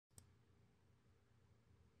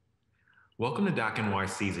Welcome to DOC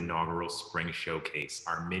NYC's inaugural Spring Showcase,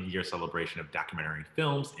 our mid-year celebration of documentary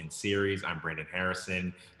films and series. I'm Brandon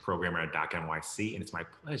Harrison, programmer at DOC NYC, and it's my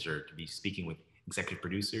pleasure to be speaking with executive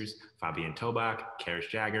producers Fabienne Toback, Karis,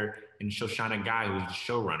 Jagger, and Shoshana Guy, who's the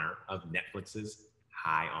showrunner of Netflix's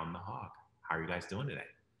High on the Hog. How are you guys doing today?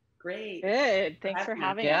 Great. Good. Thanks for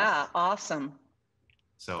having us. Yeah, awesome.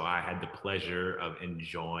 So I had the pleasure of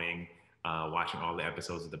enjoying watching all the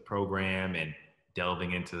episodes of the program and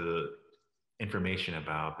delving into information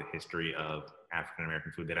about the history of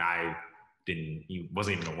African-American food that I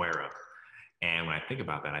wasn't even aware of. And when I think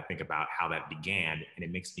about that, I think about how that began, and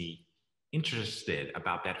it makes me interested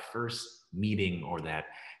about that first meeting or that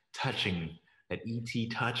touching, that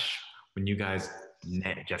ET touch when you guys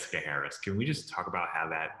met Jessica Harris. Can we just talk about how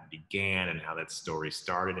that began and how that story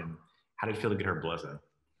started, and how did it feel to get her blessing?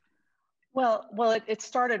 Well, it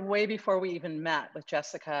started way before we even met with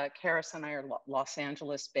Jessica. Karis and I are Los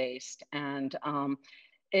Angeles based, and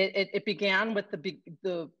it began with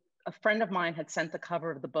a friend of mine had sent the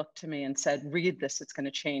cover of the book to me and said, "Read this; it's going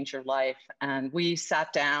to change your life." And we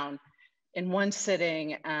sat down in one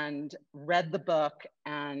sitting and read the book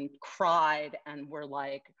and cried, and we're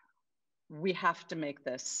like, "We have to make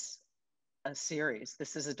this a series.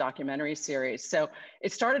 This is a documentary series." So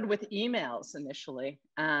it started with emails initially,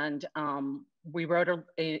 and we wrote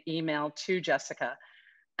an email to Jessica.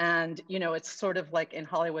 And you know, it's sort of like in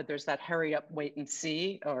Hollywood, there's that hurry up, wait and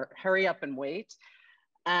see, or hurry up and wait.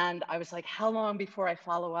 And I was like, how long before I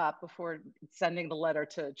follow up, before sending the letter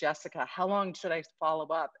to Jessica? How long should I follow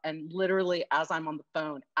up? And literally, as I'm on the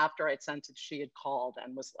phone, after I'd sent it, she had called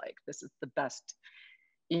and was like, "This is the best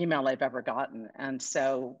email I've ever gotten." And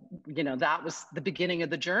so, you know, that was the beginning of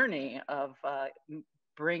the journey of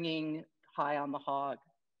bringing High on the Hog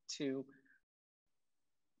to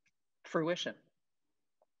fruition.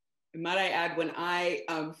 Might I add, when I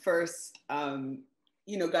first,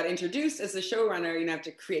 got introduced as a showrunner, I have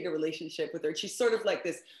to create a relationship with her. She's sort of like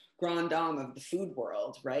this grande dame of the food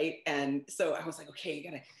world, right? And so I was like, okay, you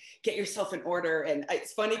gotta get yourself in order. And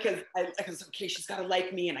it's funny because I was okay, she's gotta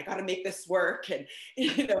like me and I gotta make this work. And,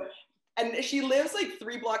 and she lives like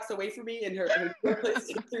 3 blocks away from me in her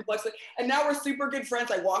place, 3 blocks away. And now we're super good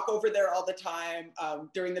friends. I walk over there all the time.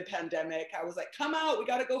 During the pandemic, I was like, come out, we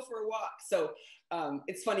gotta go for a walk. So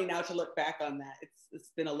it's funny now to look back on that.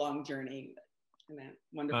 It's been a long journey.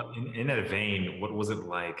 Wonderful. In that vein, what was it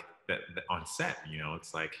like that on set?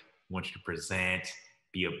 It's like, I want you to present,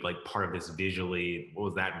 be part of this visually. What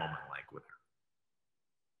was that moment like with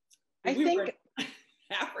her? I think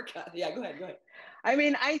Africa. Yeah, go ahead. I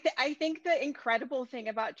mean, I think the incredible thing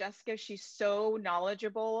about Jessica, she's so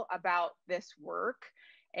knowledgeable about this work,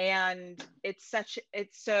 and it's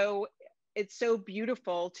so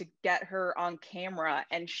beautiful to get her on camera,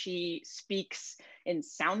 and she speaks in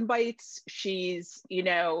sound bites. She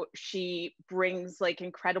brings like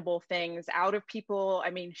incredible things out of people.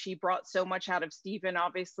 I mean, she brought so much out of Stephen,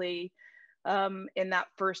 obviously, in that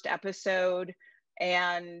first episode,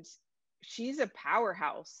 and she's a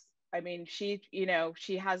powerhouse. I mean, she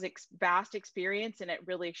has vast experience, and it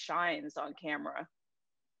really shines on camera.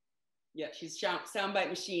 Yeah, she's soundbite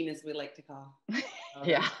machine, as we like to call.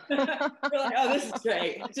 Yeah. We're like, oh, this is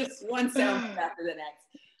great. Just one sound after the next.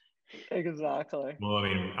 Exactly. Well, I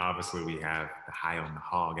mean, obviously we have the High on the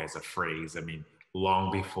Hog as a phrase. I mean,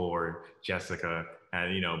 long before Jessica had,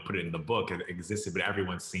 put it in the book, it existed, but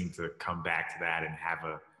everyone seemed to come back to that and have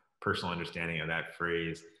a personal understanding of that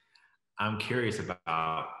phrase. I'm curious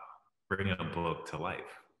about bringing a book to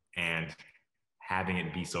life and having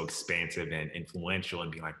it be so expansive and influential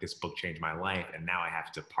and being like, this book changed my life, and now I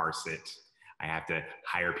have to parse it. I have to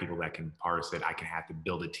hire people that can parse it. I can have to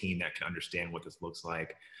build a team that can understand what this looks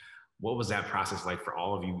like. What was that process like for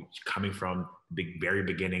all of you, coming from the very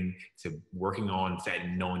beginning to working on set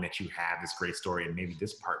and knowing that you have this great story and maybe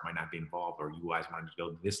this part might not be involved, or you guys wanted to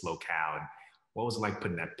build this locale? And what was it like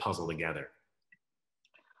putting that puzzle together?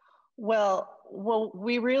 Well,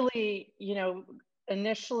 we really,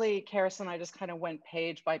 initially, Karis and I just kind of went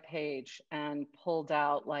page by page and pulled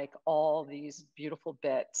out like all these beautiful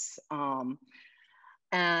bits.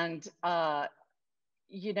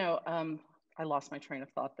 I lost my train of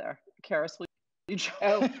thought there. Karis, will you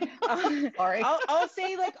sorry. I'll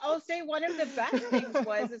say one of the best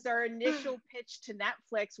things is our initial pitch to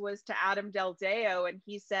Netflix was to Adam Del Deo, and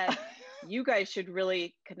he said, "You guys should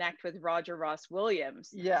really connect with Roger Ross Williams."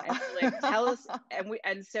 Yeah. And like, tell us,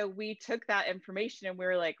 and so we took that information and we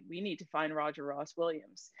were like, we need to find Roger Ross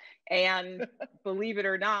Williams. And believe it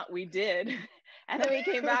or not, we did. And then we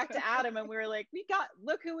came back to Adam and we were like,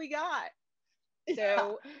 look who we got.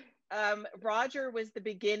 So Roger was the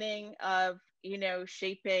beginning of, you know,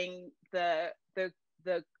 shaping the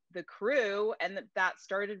crew, and that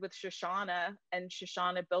started with Shoshana, and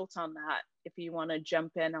Shoshana built on that. If you want to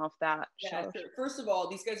jump in off that. Yeah, sure. First of all,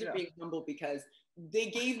 these guys are being humble because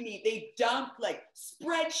they dumped like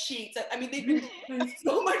spreadsheets. I mean, they've been doing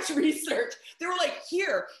so much research. They were like,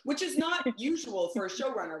 here, which is not usual for a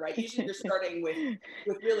showrunner, right? Usually you're starting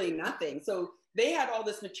with really nothing. So they had all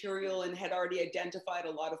this material and had already identified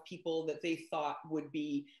a lot of people that they thought would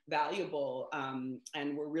be valuable,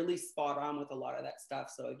 and were really spot on with a lot of that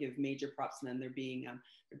stuff. So I give major props to them. They're being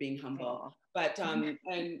humble. But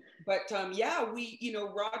yeah, we, you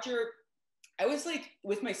know, Roger, I was like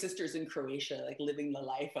with my sisters in Croatia, like living the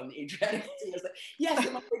life on the Adriatic Sea. I was like, yes,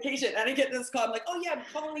 I'm on vacation. And I get this call. I'm like, oh yeah, I'm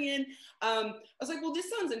calling in. I was like, well, this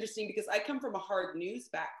sounds interesting because I come from a hard news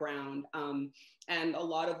background. And a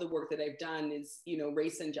lot of the work that I've done is, you know,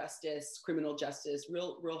 race and justice, criminal justice,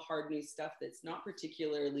 real hard news stuff that's not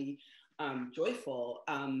particularly joyful.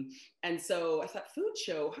 And so I thought, food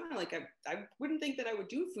show, like I wouldn't think that I would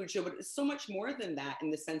do a food show, but it's so much more than that,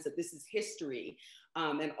 in the sense that this is history,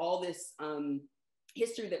 and all this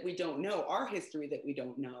history that we don't know, our history that we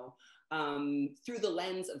don't know, through the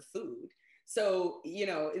lens of food. So, you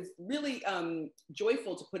know, it's really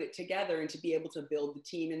joyful to put it together and to be able to build the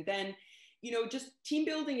team. And then, you know, just team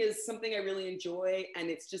building is something I really enjoy. And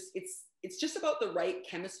it's just about the right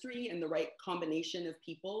chemistry and the right combination of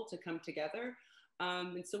people to come together.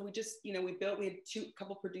 And so we just, you know, we had a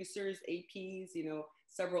couple producers, APs, you know,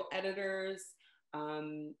 several editors,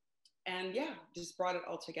 and yeah, just brought it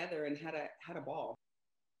all together and had a ball.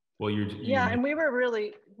 Well, yeah, and we were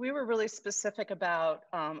really specific about.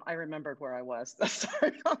 I remembered where I was.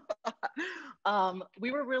 Sorry.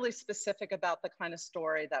 We were really specific about the kind of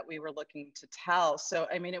story that we were looking to tell. So,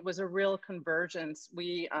 I mean, it was a real convergence.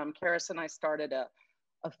 We, Karis and I, started a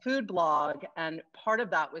food blog, and part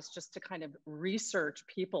of that was just to kind of research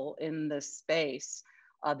people in this space,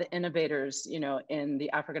 the innovators, you know, in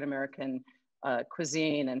the African American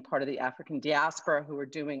cuisine and part of the African diaspora who were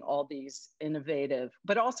doing all these innovative,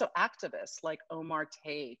 but also activists like Omar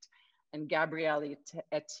Tate and Gabrielle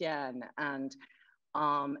Etienne. And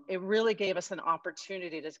it really gave us an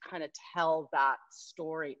opportunity to kind of tell that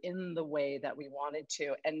story in the way that we wanted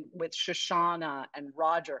to. And with Shoshana and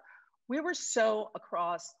Roger, we were so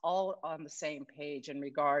all on the same page in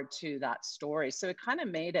regard to that story. So it kind of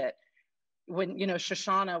made it, when, you know,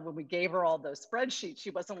 Shoshana, when we gave her all those spreadsheets,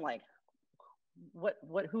 she wasn't like,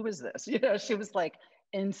 who is this? You know, she was like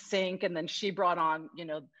in sync. And then she brought on, you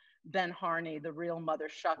know, Ben Harney, the real mother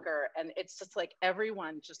shucker. And it's just like,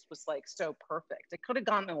 everyone just was like so perfect. It could have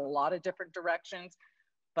gone in a lot of different directions,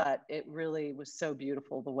 but it really was so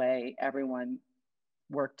beautiful the way everyone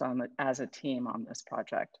worked on it as a team on this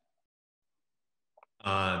project.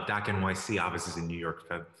 DOC NYC obviously is a New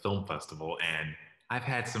York Film Festival, and I've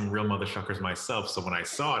had some real mother shuckers myself. So when I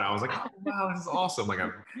saw it, I was like, oh, wow, this is awesome. Like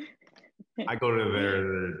I go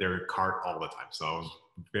to their cart all the time. So I was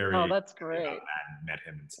very, oh, that's great. About that and met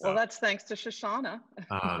him and stuff. Well, that's thanks to Shoshana.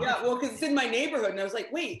 Yeah, well, because it's in my neighborhood, and I was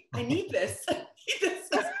like, wait, I need this. This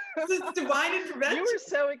is divine intervention. You were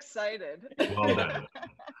so excited. Well done.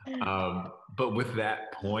 But with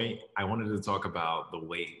that point, I wanted to talk about the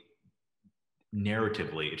way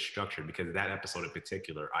narratively it's structured, because that episode in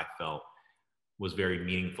particular, I felt was very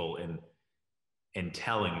meaningful in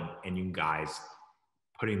telling, and you guys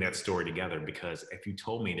putting that story together. Because if you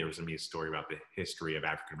told me there was going to be a story about the history of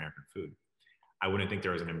African American food, I wouldn't think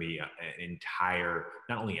there was going to be an entire,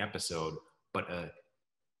 not only episode, but a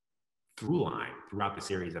through line throughout the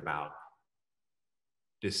series about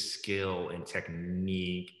the skill and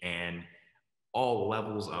technique and all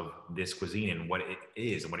levels of this cuisine and what it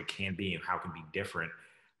is and what it can be and how it can be different.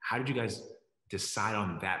 How did you guys decide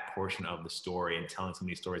on that portion of the story and telling some of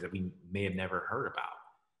these stories that we may have never heard about?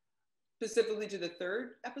 Specifically to the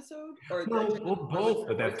third episode? Or well, both,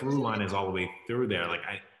 but that through line is all the way through there. Like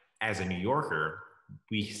as a New Yorker,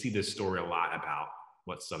 we see this story a lot about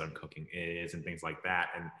what Southern cooking is and things like that.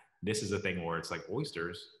 And this is a thing where it's like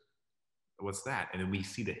oysters, what's that? And then we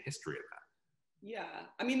see the history of that. Yeah,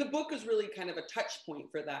 I mean, the book is really kind of a touch point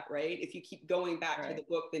for that, right? If you keep going back to the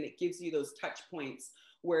book, then it gives you those touch points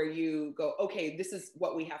where you go, okay, this is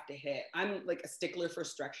what we have to hit. I'm like a stickler for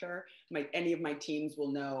structure. Any of my teams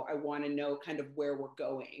will know, I want to know kind of where we're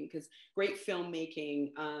going, because great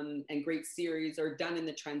filmmaking and great series are done in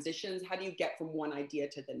the transitions. How do you get from one idea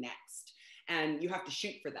to the next? And you have to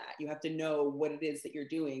shoot for that. You have to know what it is that you're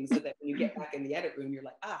doing so that when you get back in the edit room, you're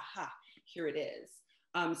like, aha, here it is.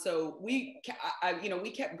 So we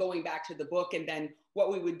kept going back to the book, and then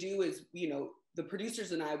what we would do is, the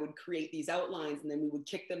producers and I would create these outlines, and then we would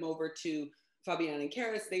kick them over to Fabienne and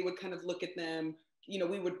Karis. They would kind of look at them, you know,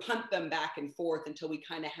 we would punt them back and forth until we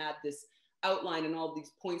kind of had this outline and all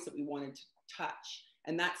these points that we wanted to touch.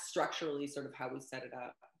 And that's structurally sort of how we set it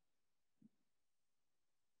up.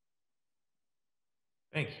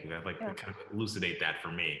 Thank you. I'd like to kind of elucidate that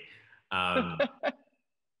for me.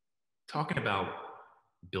 Talking about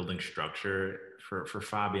building structure for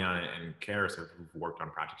Fabienne and Karis, who've worked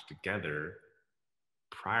on projects together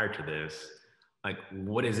prior to this, like,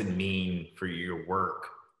 what does it mean for your work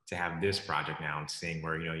to have this project now and seeing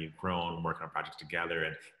where, you know, you've grown working on projects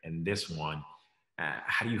together and this one,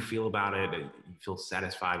 how do you feel about it? You feel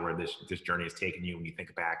satisfied where this journey has taken you when you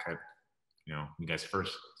think back at, you know, you guys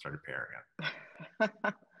first started pairing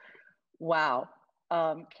up? Wow.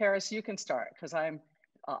 Karis, you can start, because I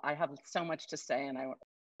have so much to say and I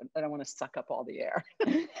don't want to suck up all the air.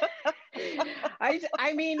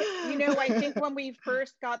 I mean, you know, I think when we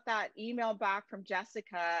first got that email back from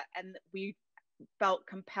Jessica and we felt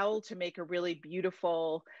compelled to make a really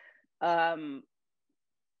beautiful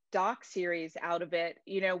doc series out of it,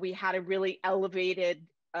 you know, we had a really elevated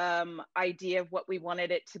idea of what we wanted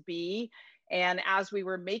it to be. And as we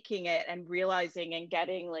were making it and realizing and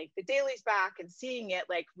getting like the dailies back and seeing it,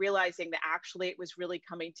 like realizing that actually it was really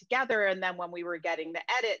coming together. And then when we were getting the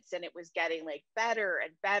edits and it was getting like better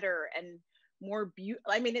and more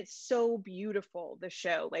beautiful. I mean, it's so beautiful, the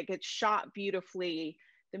show, like it's shot beautifully.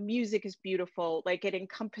 The music is beautiful. Like it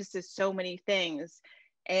encompasses so many things.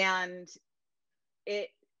 And it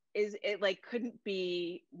like couldn't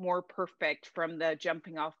be more perfect from the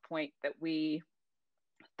jumping off point that we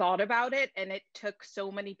thought about it. And it took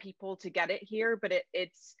so many people to get it here, but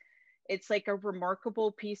it's like a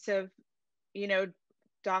remarkable piece of, you know,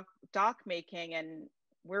 doc making, and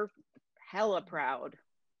we're hella proud.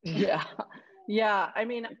 Yeah. I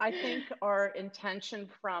mean, I think our intention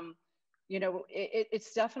from, you know,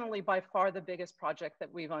 it's definitely by far the biggest project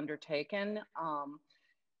that we've undertaken.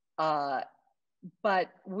 But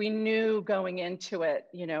we knew going into it,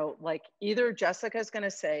 you know, like either Jessica's going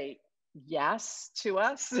to say yes to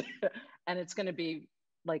us and it's going to be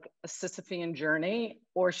like a Sisyphean journey,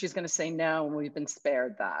 or she's going to say no, and we've been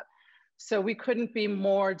spared that. So we couldn't be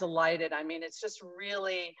more delighted. I mean, it's just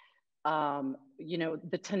really, you know,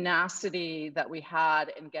 the tenacity that we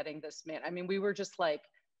had in getting this made. I mean, we were just like,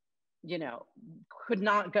 you know, could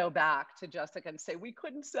not go back to Jessica and say, we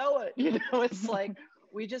couldn't sell it. You know, it's like,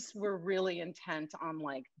 we just were really intent on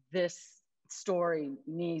like, this story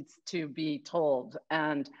needs to be told.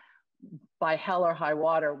 And by hell or high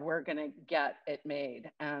water, we're going to get it made.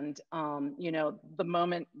 And, you know, the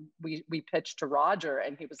moment we pitched to Roger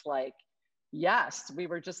and he was like, yes, we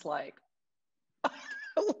were just like,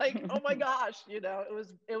 like, oh my gosh, you know,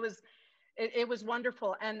 it was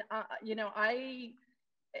wonderful. And, you know,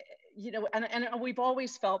 and we've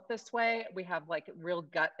always felt this way. We have like real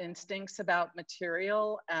gut instincts about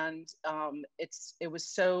material. And it was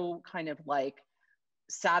so kind of like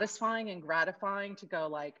satisfying and gratifying to go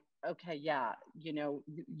like, okay, yeah, you know,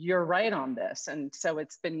 you're right on this. And so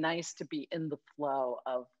it's been nice to be in the flow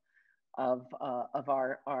of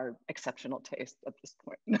our exceptional taste at this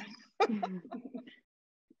point.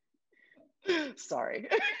 Sorry.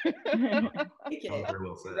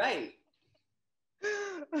 Right.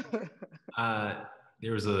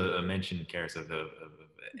 There was a mention, Karis, of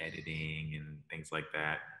editing and things like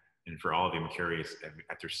that. And for all of you, I'm curious,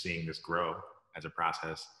 after seeing this grow as a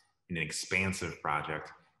process in an expansive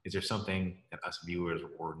project, is there something that us viewers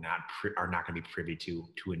are not going to be privy to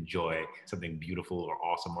enjoy, something beautiful or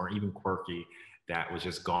awesome or even quirky that was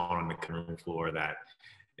just gone on the cutting room floor that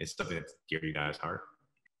is something that's dear to you guys' heart?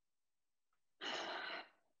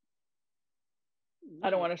 I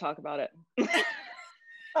don't want to talk about it. I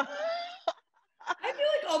feel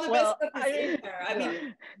like all the best stuff is in there. I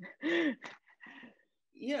mean,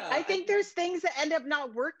 yeah. I think there's things that end up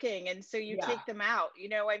not working, and so you take them out. You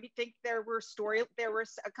know, I think there were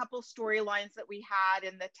a couple storylines that we had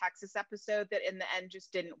in the Texas episode that in the end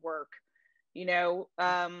just didn't work. You know,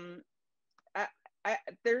 I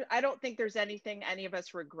don't think there's anything any of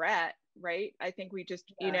us regret, right? I think we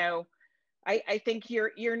just, you know, I think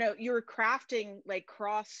you're crafting like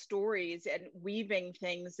cross stories and weaving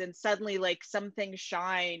things, and suddenly like some things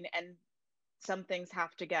shine and some things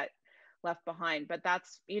have to get left behind. But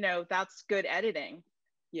that's, you know, that's good editing.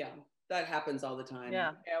 Yeah, that happens all the time.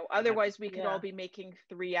 Yeah. You know, otherwise we could all be making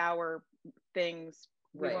 3-hour things.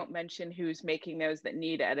 We won't mention who's making those that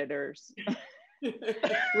need editors.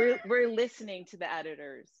 we're listening to the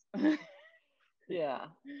editors. Yeah.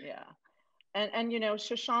 And you know,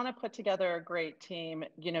 Shoshana put together a great team.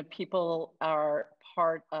 You know, people are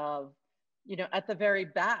part of, you know, at the very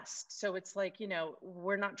best. So it's like, you know,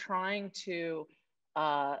 we're not trying to,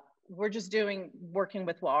 we're just working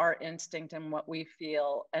with our instinct and what we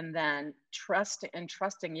feel, and then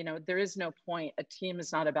trusting, you know, there is no point. A team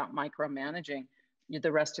is not about micromanaging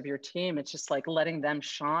the rest of your team. It's just like letting them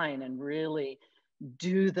shine and really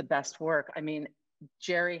do the best work. I mean,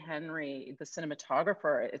 Jerry Henry, the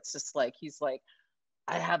cinematographer, it's just like, he's like,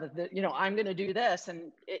 I have, you know, I'm going to do this.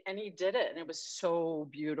 And he did it. And it was so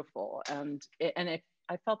beautiful. And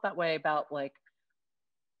I felt that way about like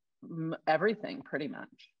everything pretty much.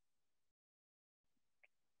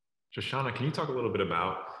 Shoshana, can you talk a little bit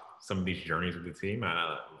about some of these journeys with the team?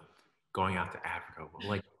 Going out to Africa,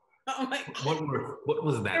 like, oh my God. What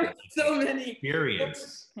was that? There were so many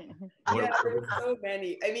Experience. Yeah, there were so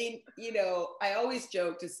many. I mean, you know, I always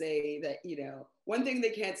joke to say that, you know, one thing they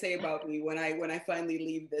can't say about me when I finally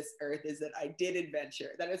leave this earth is that I did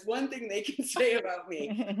adventure. That is one thing they can say about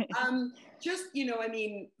me. Just, you know, I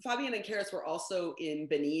mean, Fabienne and Karis were also in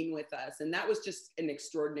Benin with us, and that was just an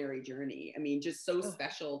extraordinary journey. I mean, just so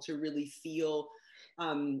special to really feel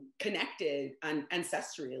connected and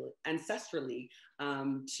ancestrally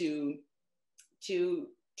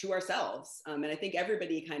to ourselves. And I think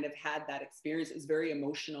everybody kind of had that experience. It was very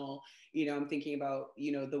emotional. You know, I'm thinking about,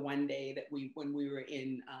 you know, the one day that when we were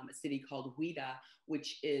in a city called Ouida,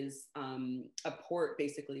 which is a port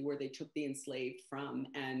basically where they took the enslaved from.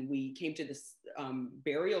 And we came to this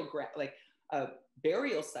burial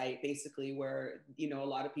site basically where, you know, a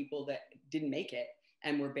lot of people that didn't make it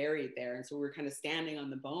and were buried there. And so we were kind of standing on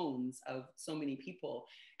the bones of so many people.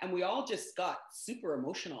 And we all just got super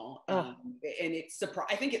emotional. And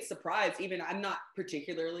I think it surprised, even, I'm not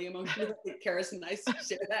particularly emotional. I think Karis and I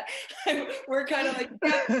share that. We're kind of like,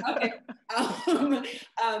 yeah, okay.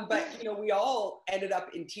 But, you know, we all ended up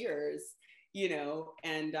in tears, you know,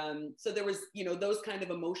 and so there was, you know, those kind of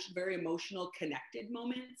very emotional, connected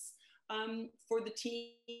moments for the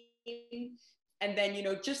team. And then, you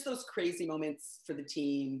know, just those crazy moments for the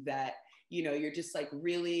team that, you know, you're just like,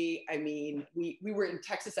 really, I mean, we were in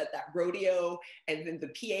Texas at that rodeo, and then the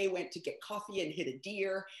PA went to get coffee and hit a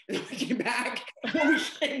deer, and then we came back. When we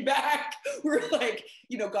came back, we're like,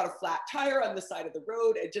 you know, got a flat tire on the side of the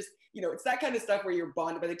road, and just, you know, it's that kind of stuff where you're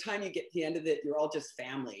bonded. By the time you get to the end of it, you're all just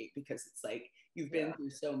family, because it's like, you've been through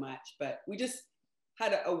so much. But we just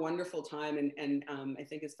had a wonderful time, and I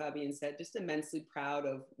think, as Fabienne said, just immensely proud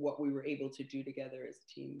of what we were able to do together as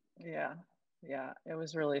a team. Yeah, it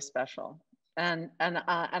was really special. And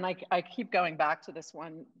I keep going back to this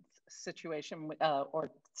one situation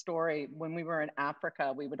or story. When we were in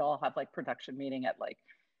Africa, we would all have like production meeting at like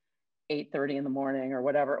 8:30 in the morning or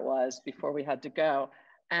whatever it was before we had to go.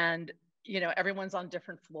 And, you know, everyone's on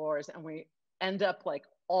different floors, and we end up like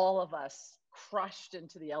all of us crushed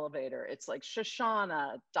into the elevator. It's like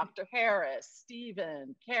Shoshana, Dr. Harris,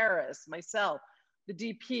 Stephen, Karis, myself, the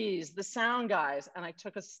DPs, the sound guys. And I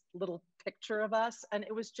took a little picture of us, and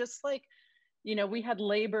it was just like, you know, we had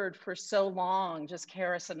labored for so long, just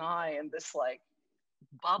Karis and I, in this like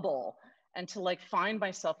bubble, and to like find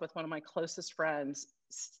myself with one of my closest friends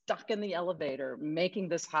stuck in the elevator making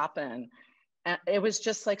this happen. And it was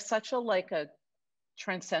just like such a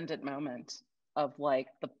transcendent moment of like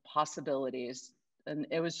the possibilities. And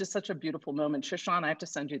it was just such a beautiful moment. Shoshana, I have to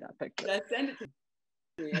send you that picture. Yeah, send it to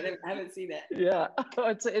me. I haven't seen that. Yeah,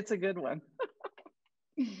 it's a good one.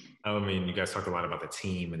 I mean, you guys talked a lot about the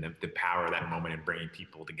team and the power of that moment and bringing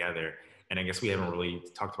people together. And I guess we haven't really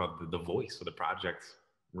talked about the voice of the project,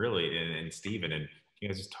 really, and Stephen. And you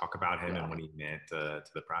guys just talk about him and what he meant to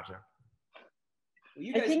the project.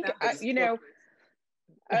 Well, I think, you know,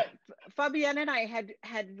 Fabienne and I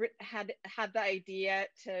had the idea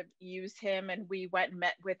to use him, and we went and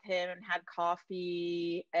met with him and had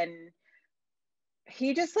coffee, and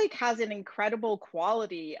he just like has an incredible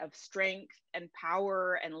quality of strength and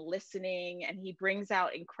power and listening, and he brings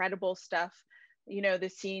out incredible stuff. You know, the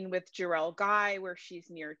scene with Jarrell Guy where she's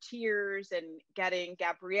near tears and getting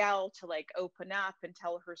Gabrielle to like open up and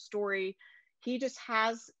tell her story. He just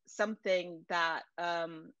has something that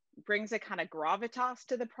brings a kind of gravitas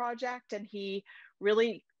to the project, and he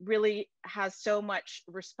really has so much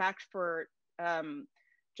respect for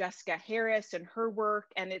Jessica Harris and her work,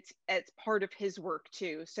 and it's part of his work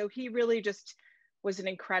too. So he really just was an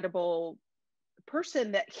incredible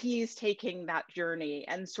person that he's taking that journey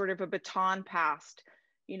and sort of a baton passed,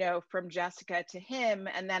 you know, from Jessica to him,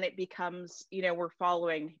 and then it becomes, you know, we're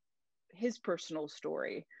following his personal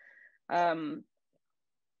story.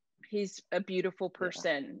 He's a beautiful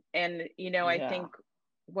person. And, you know, I think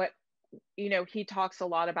what, you know, he talks a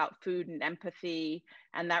lot about food and empathy,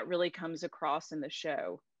 and that really comes across in the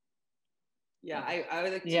show. Yeah, I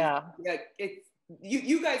would like to, yeah. It's,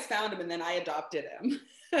 you guys found him and then I adopted him.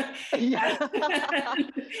 Yeah.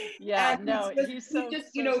 Yeah, and no, he's so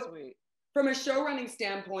sweet. From a show running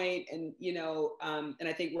standpoint, and and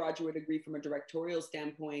I think Roger would agree from a directorial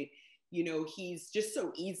standpoint, he's just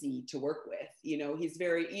so easy to work with. He's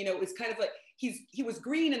very, it's kind of like he was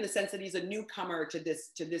green in the sense that he's a newcomer to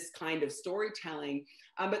this kind of storytelling,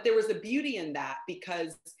 but there was a beauty in that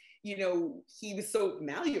because he was so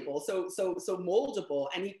malleable, so moldable,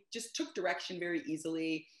 and he just took direction very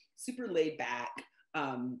easily, super laid back.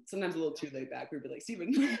 Sometimes a little too laid back. We'd be like,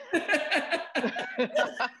 Steven.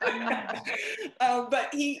 But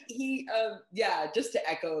he just to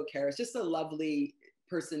echo Karis, just a lovely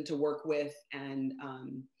person to work with and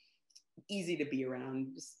easy to be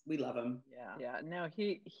around. We love him. Yeah. No,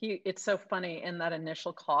 he it's so funny in that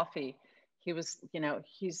initial coffee, he was, he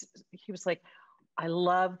was like, I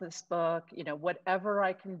love this book, whatever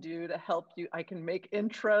I can do to help you, I can make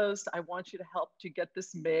intros. I want you to help to get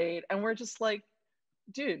this made. And we're just like,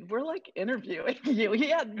 dude, we're like interviewing you. He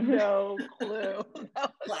had no clue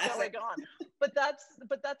what was going on. But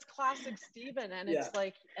that's classic Steven. And it's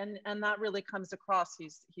like, and that really comes across.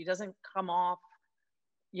 He doesn't come off,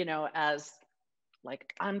 as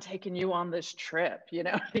like, I'm taking you on this trip,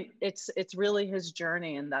 it's really his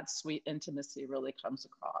journey, and that sweet intimacy really comes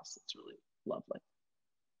across. It's really lovely.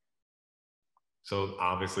 So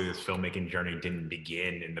obviously this filmmaking journey didn't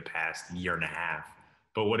begin in the past year and a half,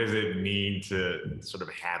 but what does it mean to sort of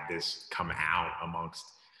have this come out amongst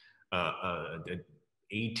an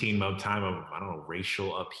 18-month time of, I don't know,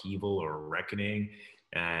 racial upheaval or reckoning?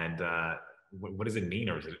 And what does it mean?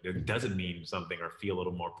 Or does it mean something or feel a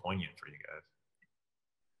little more poignant for you guys?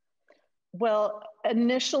 Well,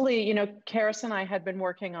 initially, Karis and I had been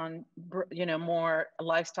working on, more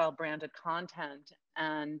lifestyle branded content.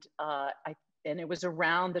 And and it was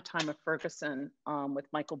around the time of Ferguson with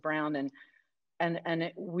Michael Brown.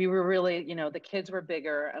 And we were really, the kids were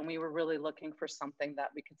bigger, and we were really looking for something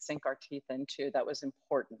that we could sink our teeth into that was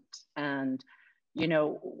important. And,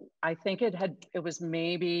 I think it was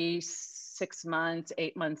maybe 6 months,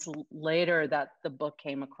 8 months later that the book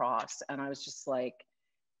came across. And I was just like,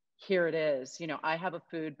 here it is. I have a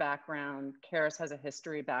food background. Karis has a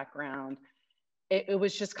history background. It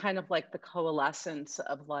was just kind of like the coalescence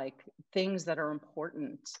of like things that are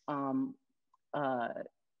important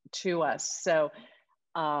to us. So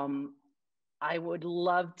I would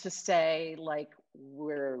love to say like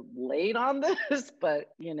we're late on this, but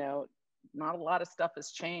not a lot of stuff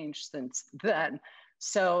has changed since then.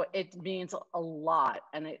 So it means a lot,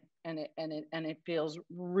 and it feels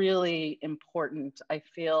really important. I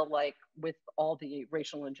feel like with all the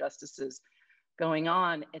racial injustices going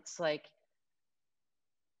on, it's like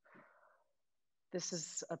this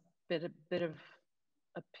is a bit of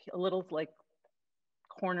a little like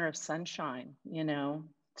corner of sunshine,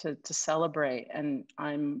 to celebrate. And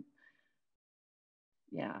I'm,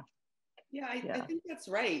 I think that's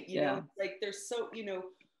right. Like there's so,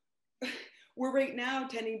 we're right now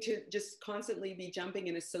tending to just constantly be jumping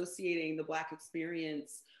and associating the Black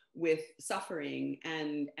experience with suffering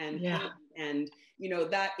and pain. And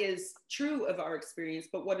that is true of our experience,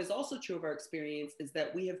 but what is also true of our experience is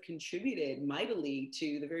that we have contributed mightily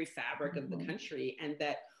to the very fabric of the country, and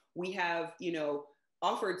that we have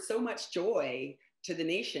offered so much joy to the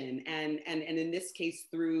nation, and in this case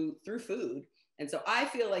through food. And so I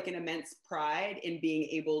feel like an immense pride in being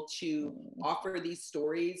able to offer these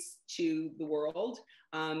stories to the world,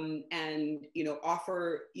 and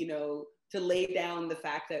offer to lay down the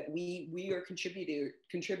fact that we are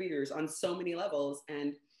contributors on so many levels.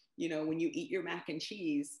 And when you eat your mac and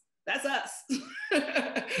cheese, that's us.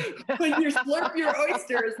 When you slurp your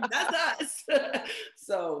oysters, that's us.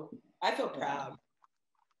 So I feel proud.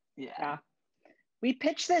 Yeah. We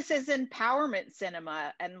pitch this as empowerment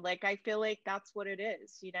cinema, and like I feel like that's what it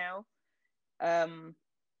is.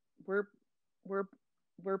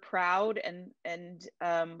 We're proud, and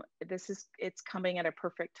it's coming at a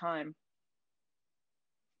perfect time.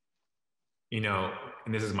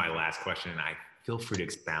 And this is my last question, and I feel free to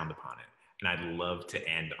expound upon it. And I'd love to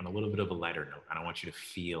end on a little bit of a lighter note. I don't want you to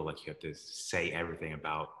feel like you have to say everything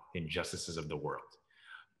about injustices of the world.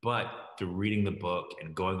 But through reading the book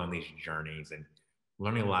and going on these journeys and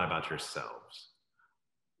learning a lot about yourselves,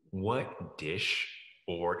 what dish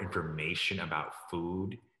or information about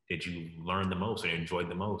food did you learn the most and enjoyed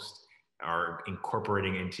the most, or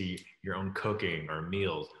incorporating into your own cooking or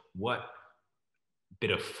meals? What bit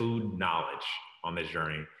of food knowledge on this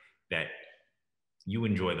journey that you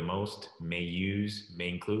enjoy the most, may use, may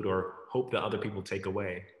include, or hope that other people take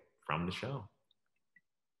away from the show?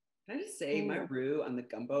 Can I just say my roux on the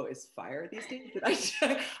gumbo is fire these days?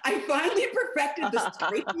 I finally perfected the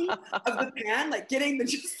scraping of the pan, like getting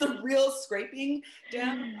just the real scraping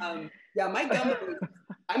down. Yeah, my gumbo,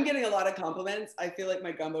 I'm getting a lot of compliments. I feel like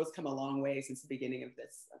my gumbo's come a long way since the beginning of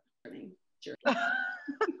this journey.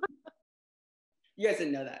 You guys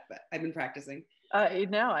didn't know that, but I've been practicing.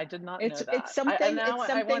 No, I did not know that. It's something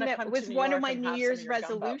that was one of my New Year's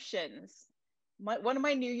resolutions. One of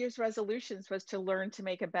my New Year's resolutions was to learn to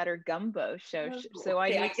make a better gumbo. So I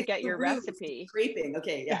need to get your recipe. Scraping.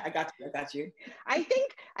 Okay, yeah, I got you. I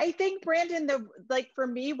think Brandon, for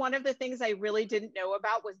me, one of the things I really didn't know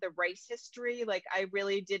about was the rice history. Like, I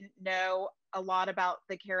really didn't know a lot about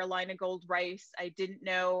the Carolina Gold rice. I didn't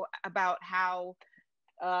know about how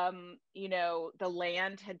the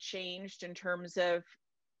land had changed in terms of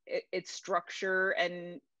its structure.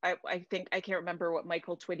 And I think, I can't remember what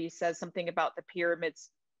Michael Twitty says, something about the pyramids.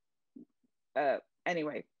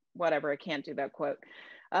 Anyway, whatever, I can't do that quote.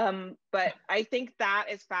 But I think that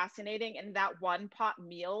is fascinating. And that one pot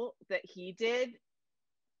meal that he did,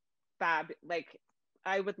 fab. Like,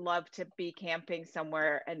 I would love to be camping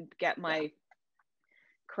somewhere and get my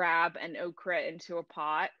crab and okra into a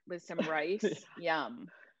pot with some rice. Yum.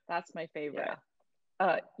 That's my favorite. Yeah.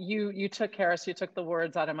 You took, Karis, you took the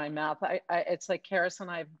words out of my mouth. It's like Karis and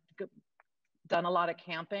I've done a lot of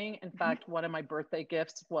camping. In fact, one of my birthday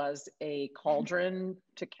gifts was a cauldron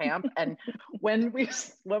to camp. And when we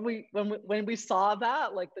saw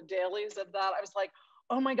that, like the dailies of that, I was like,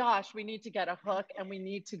 oh my gosh, we need to get a hook and we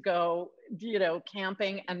need to go,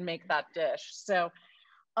 camping and make that dish. So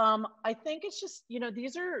I think it's just,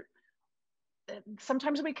 these are,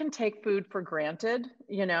 sometimes we can take food for granted,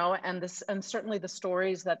 and certainly the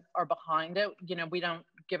stories that are behind it, we don't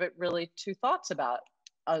give it really two thoughts about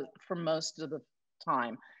for most of the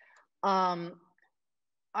time.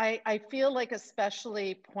 I feel like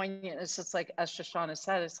especially poignant, it's just like, as Shoshana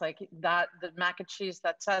said, it's like that, the mac and cheese,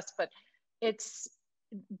 that's us, but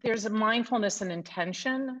there's a mindfulness and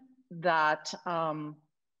intention that,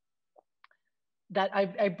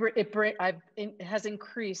 it has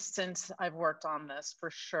increased since I've worked on this,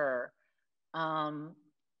 for sure.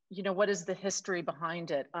 What is the history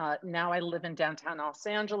behind it? Now I live in downtown Los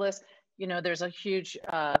Angeles. There's a huge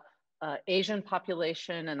Asian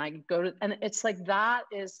population, and I go to, and it's like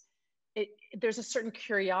there's a certain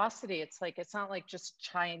curiosity. It's like, it's not like just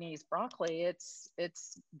Chinese broccoli. It's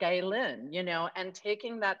gailin, and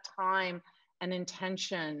taking that time and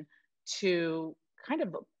intention to kind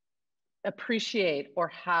of appreciate or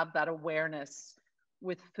have that awareness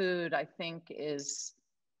with food, I think is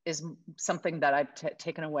something that I've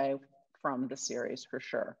taken away from the series, for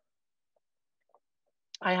sure.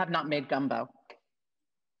 I have not made gumbo.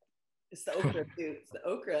 It's the okra too. It's the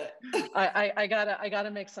okra. I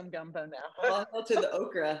gotta make some gumbo now. I'll go to the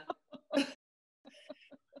okra.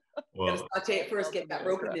 Well, gotta saute it first, get that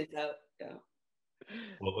brokenness out. Yeah.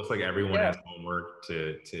 Well, it looks like everyone has homework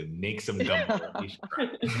to make some gumbo.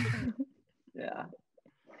 Yeah.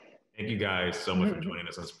 Thank you guys so much for joining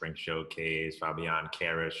us on Spring Showcase. Fabienne,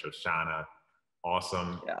 Karis, Shoshana,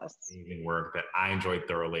 awesome, amazing work that I enjoyed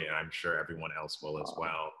thoroughly, and I'm sure everyone else will as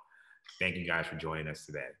well. Thank you guys for joining us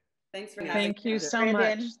today. Thanks for having us. Thank you so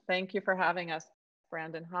much. Thank you for having us,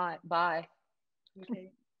 Brandon. Hi. Bye.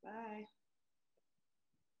 Okay. Bye.